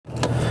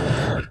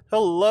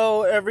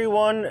Hello,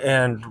 everyone,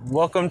 and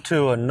welcome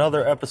to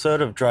another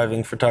episode of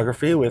Driving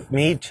Photography with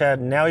me, Chad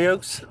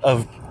Nauyokes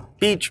of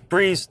Beach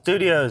Breeze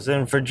Studios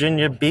in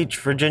Virginia Beach,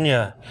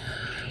 Virginia.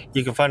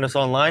 You can find us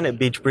online at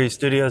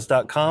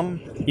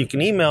beachbreezestudios.com. You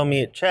can email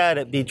me at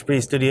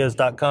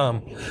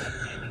chad@beachbreezestudios.com.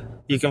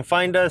 You can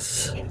find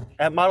us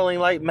at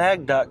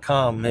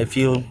modelinglightmag.com if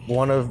you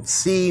want to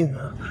see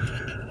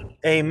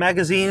a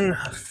magazine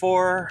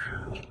for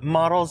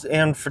models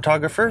and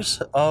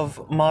photographers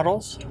of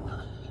models.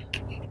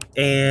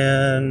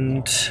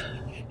 And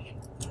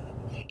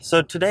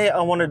so today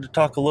I wanted to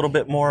talk a little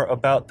bit more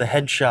about the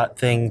headshot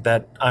thing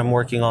that I'm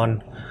working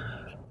on.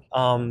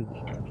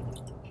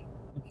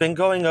 Been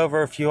going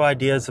over a few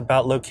ideas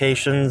about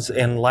locations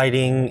and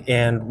lighting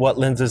and what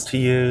lenses to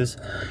use,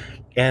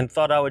 and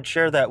thought I would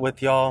share that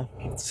with y'all,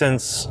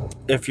 since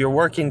if you're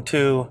working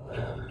to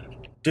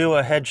do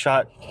a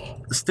headshot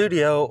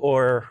studio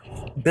or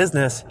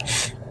business,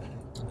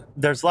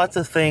 there's lots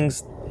of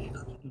things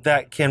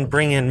that can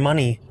bring in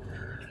money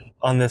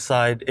on this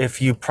side if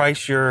you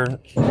price your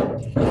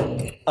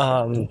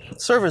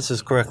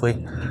services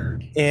correctly,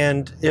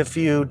 and if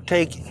you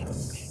take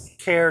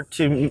care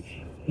to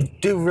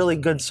do really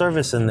good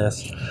service in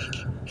this.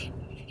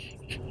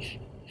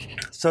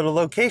 So the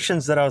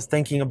locations that I was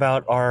thinking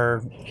about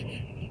are,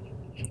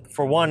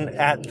 for one,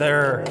 at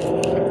their...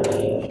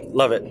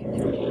 Love it.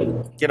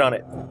 Get on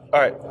it. All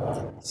right.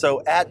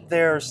 So at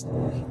their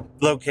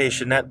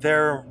location, at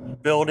their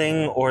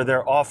building or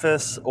their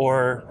office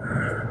or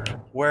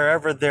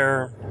wherever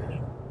their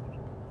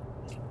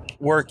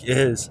work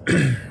is.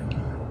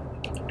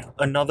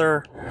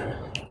 Another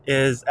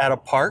is at a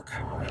park.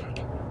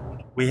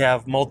 We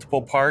have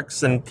multiple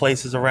parks and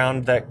places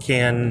around that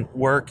can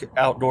work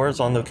outdoors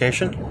on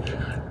location,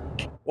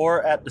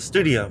 or at the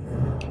studio.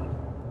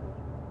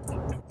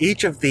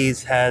 Each of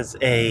these has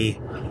a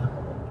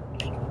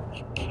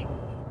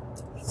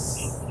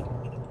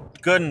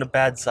good and a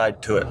bad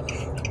side to it.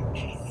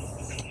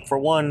 For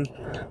one,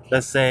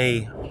 let's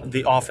say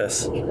the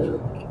office.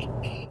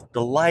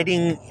 The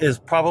lighting is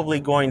probably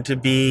going to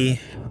be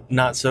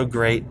not so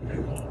great.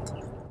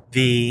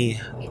 The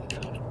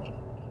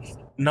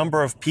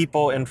number of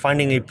people and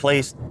finding a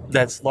place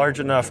that's large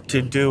enough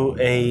to do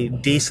a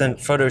decent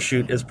photo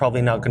shoot is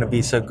probably not going to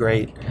be so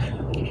great.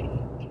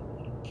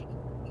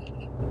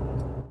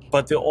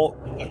 But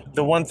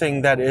the one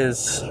thing that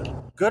is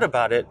good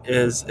about it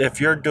is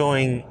if you're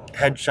doing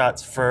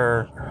headshots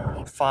for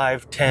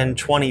 5, 10,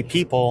 20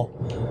 people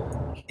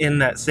in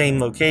that same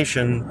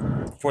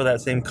location for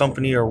that same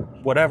company or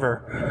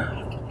whatever,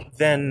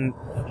 then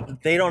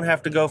they don't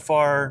have to go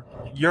far.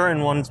 You're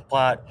in one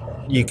spot.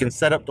 You can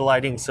set up the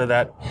lighting so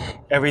that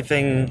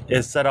everything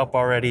is set up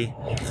already.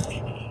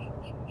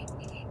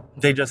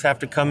 They just have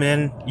to come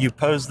in, you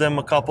pose them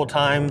a couple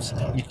times,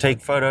 you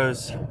take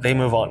photos, they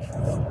move on.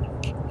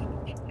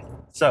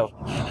 So,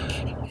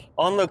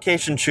 on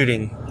location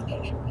shooting,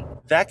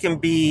 that can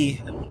be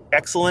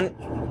excellent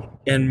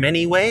in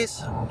many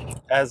ways,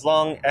 as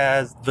long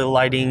as the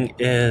lighting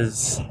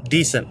is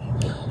decent.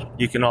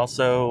 You can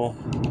also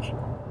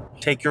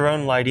take your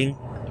own lighting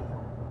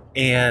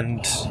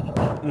and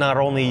not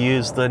only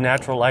use the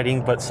natural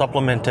lighting, but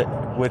supplement it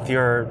with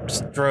your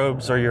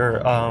strobes or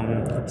your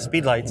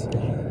speed lights.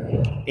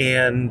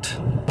 And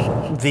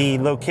the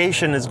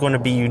location is going to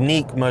be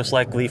unique, most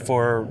likely,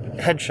 for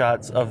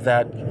headshots of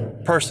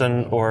that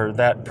person or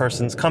that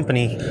person's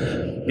company,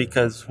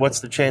 because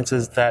what's the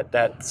chances that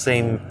that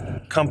same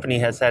company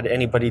has had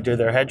anybody do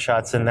their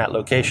headshots in that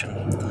location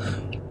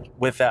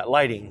with that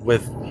lighting,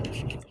 with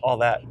all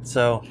that?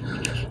 So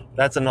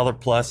that's another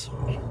plus.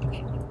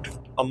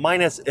 A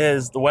minus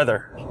is the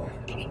weather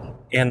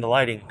and the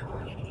lighting.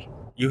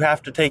 You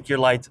have to take your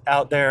lights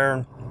out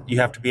there.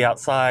 You have to be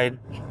outside.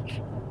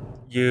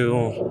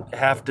 You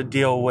have to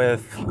deal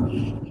with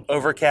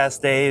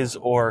overcast days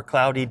or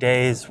cloudy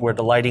days where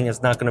the lighting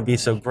is not going to be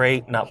so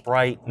great, not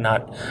bright,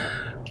 not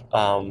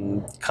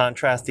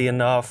contrasty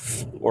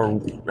enough, or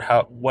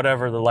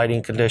whatever the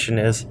lighting condition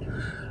is.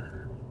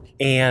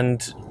 And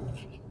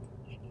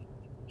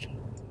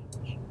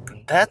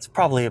that's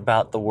probably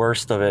about the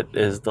worst of it,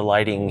 is the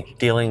lighting,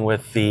 dealing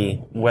with the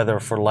weather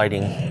for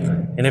lighting.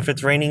 And if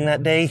it's raining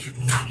that day,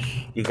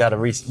 you got to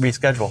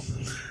reschedule.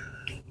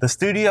 The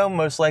studio,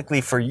 most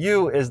likely for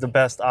you, is the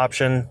best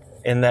option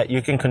in that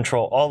you can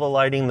control all the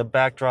lighting, the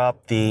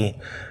backdrop, the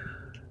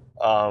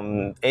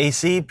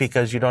AC,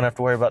 because you don't have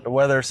to worry about the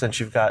weather since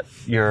you've got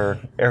your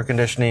air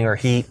conditioning or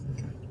heat.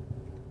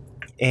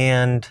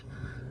 And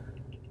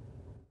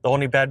the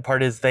only bad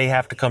part is they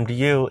have to come to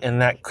you, and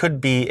that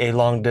could be a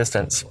long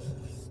distance.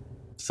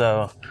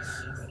 So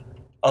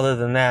other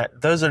than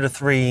that, those are the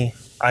three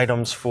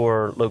items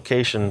for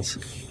locations.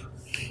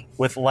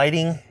 With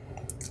lighting,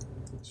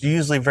 it's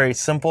usually very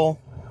simple.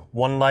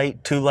 1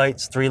 light, 2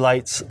 lights, 3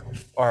 lights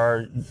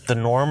are the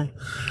norm.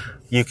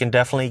 You can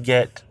definitely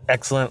get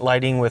excellent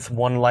lighting with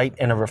 1 light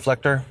and a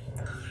reflector.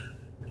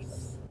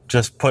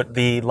 Just put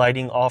the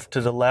lighting off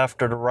to the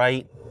left or the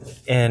right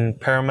in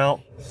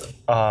paramount.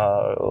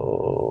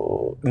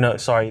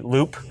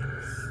 Loop.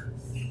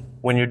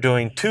 When you're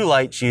doing two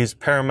lights, use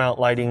paramount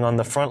lighting on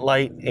the front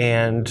light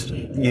and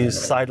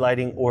use side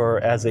lighting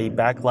or as a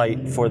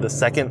backlight for the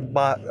second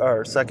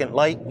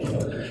light.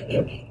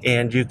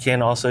 And you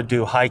can also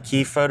do high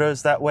key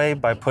photos that way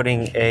by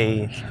putting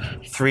a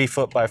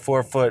 3-foot by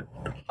 4-foot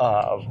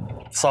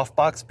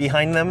softbox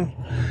behind them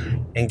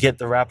and get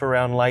the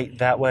wraparound light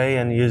that way,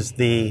 and use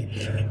the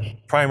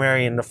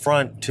primary in the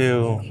front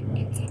to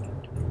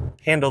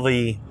handle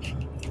the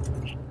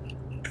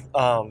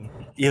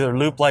either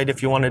loop light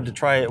if you wanted to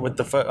try it with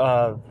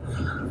the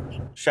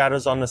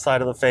shadows on the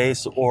side of the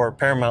face, or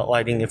paramount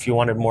lighting if you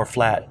wanted more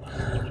flat.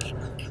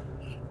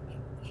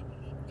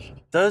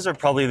 Those are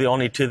probably the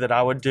only two that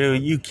I would do.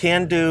 You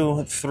can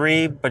do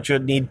 3, but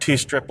you'd need 2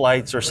 strip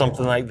lights or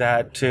something like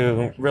that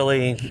to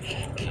really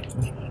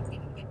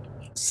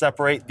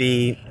separate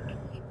the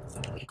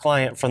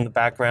client from the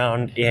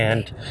background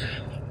and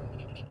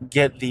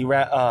get the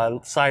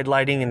side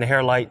lighting and the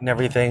hair light and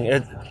everything.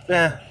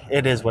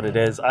 It is what it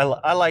is.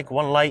 I like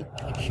one light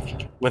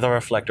with a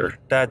reflector.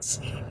 That's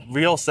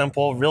real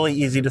simple, really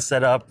easy to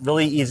set up,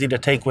 really easy to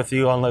take with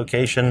you on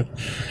location,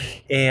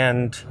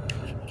 and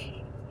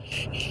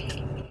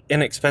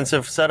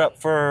inexpensive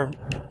setup for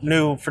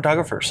new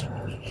photographers.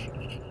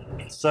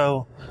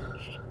 So,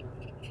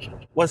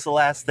 what's the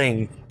last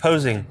thing?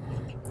 Posing.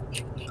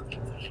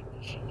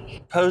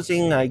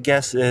 Posing, I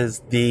guess,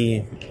 is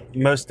the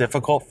most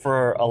difficult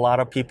for a lot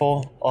of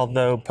people,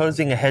 although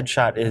posing a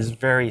headshot is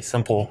very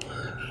simple.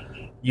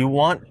 You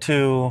want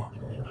to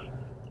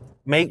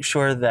make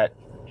sure that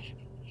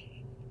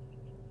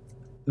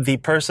the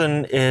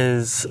person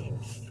is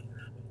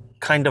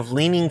kind of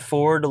leaning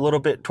forward a little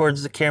bit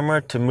towards the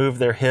camera to move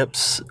their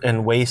hips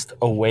and waist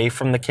away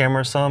from the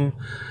camera some.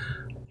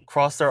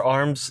 Cross their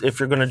arms if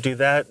you're going to do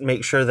that.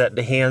 Make sure that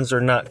the hands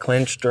are not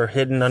clenched or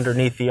hidden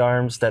underneath the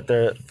arms, that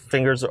their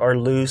fingers are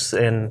loose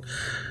and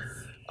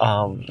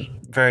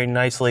very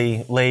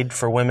nicely laid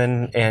for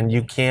women. And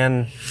you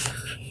can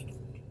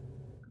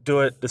do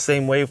it the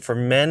same way for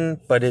men,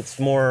 but it's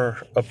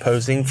more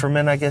opposing for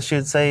men, I guess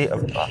you'd say,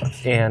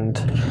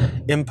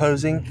 and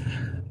imposing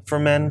for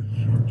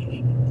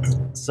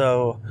men.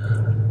 So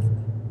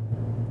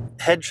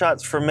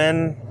headshots for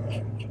men,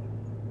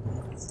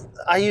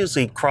 I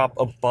usually crop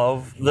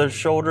above the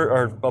shoulder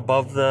or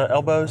above the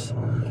elbows,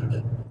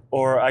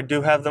 or I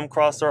do have them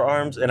cross their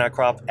arms and I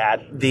crop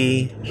at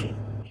the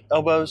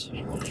elbows.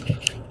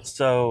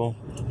 So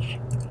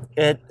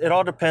it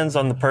all depends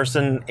on the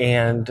person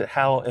and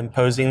how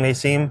imposing they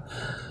seem.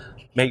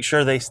 Make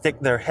sure they stick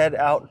their head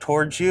out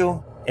towards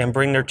you and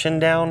bring their chin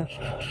down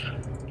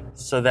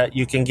so that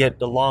you can get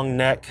the long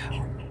neck,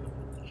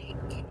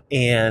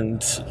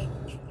 and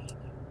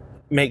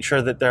make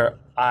sure that their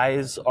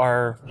eyes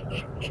are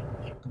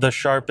the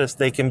sharpest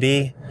they can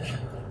be.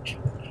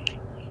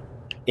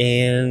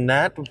 And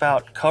that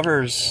about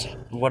covers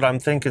what I'm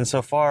thinking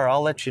so far.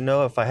 I'll let you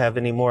know if I have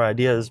any more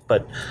ideas,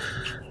 but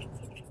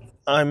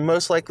I'm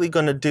most likely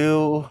going to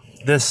do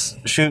this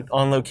shoot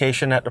on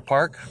location at the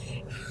park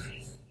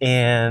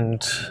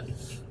and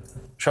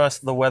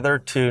trust the weather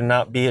to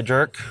not be a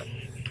jerk.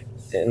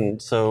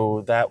 And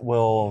so that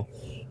will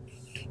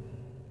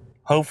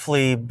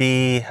hopefully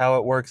be how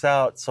it works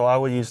out. So I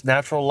will use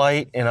natural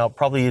light, and I'll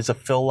probably use a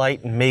fill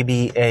light and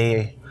maybe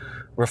a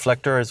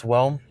reflector as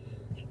well.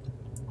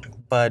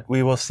 But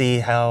we will see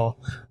how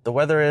the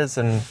weather is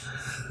and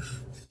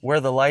where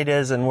the light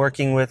is, and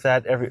working with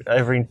that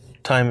every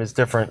time is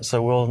different.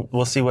 So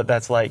we'll see what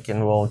that's like,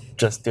 and we'll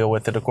just deal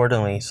with it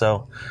accordingly.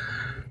 So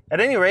at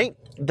any rate,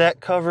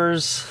 that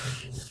covers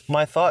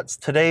my thoughts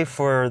today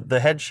for the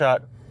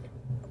headshot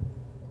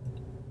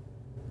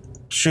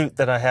shoot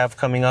that I have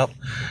coming up.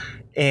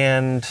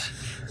 And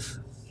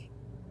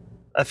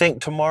I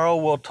think tomorrow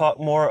we'll talk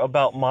more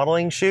about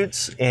modeling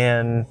shoots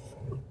and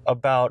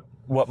about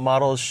what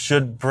models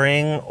should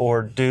bring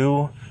or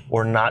do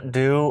or not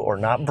do or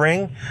not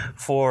bring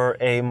for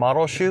a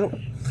modeling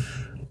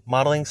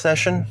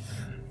session.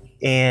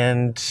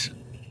 And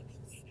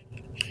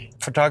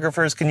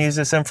photographers can use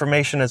this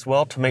information as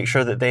well to make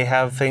sure that they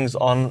have things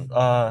on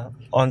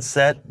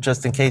set,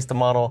 just in case the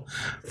model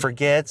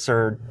forgets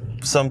or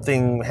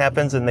something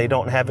happens and they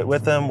don't have it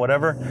with them,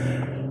 whatever.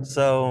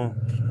 So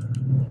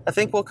I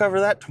think we'll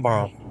cover that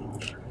tomorrow.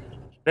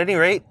 At any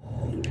rate,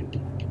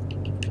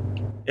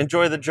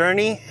 enjoy the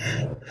journey.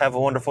 Have a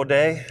wonderful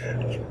day.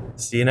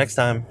 See you next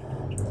time.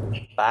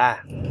 Bye.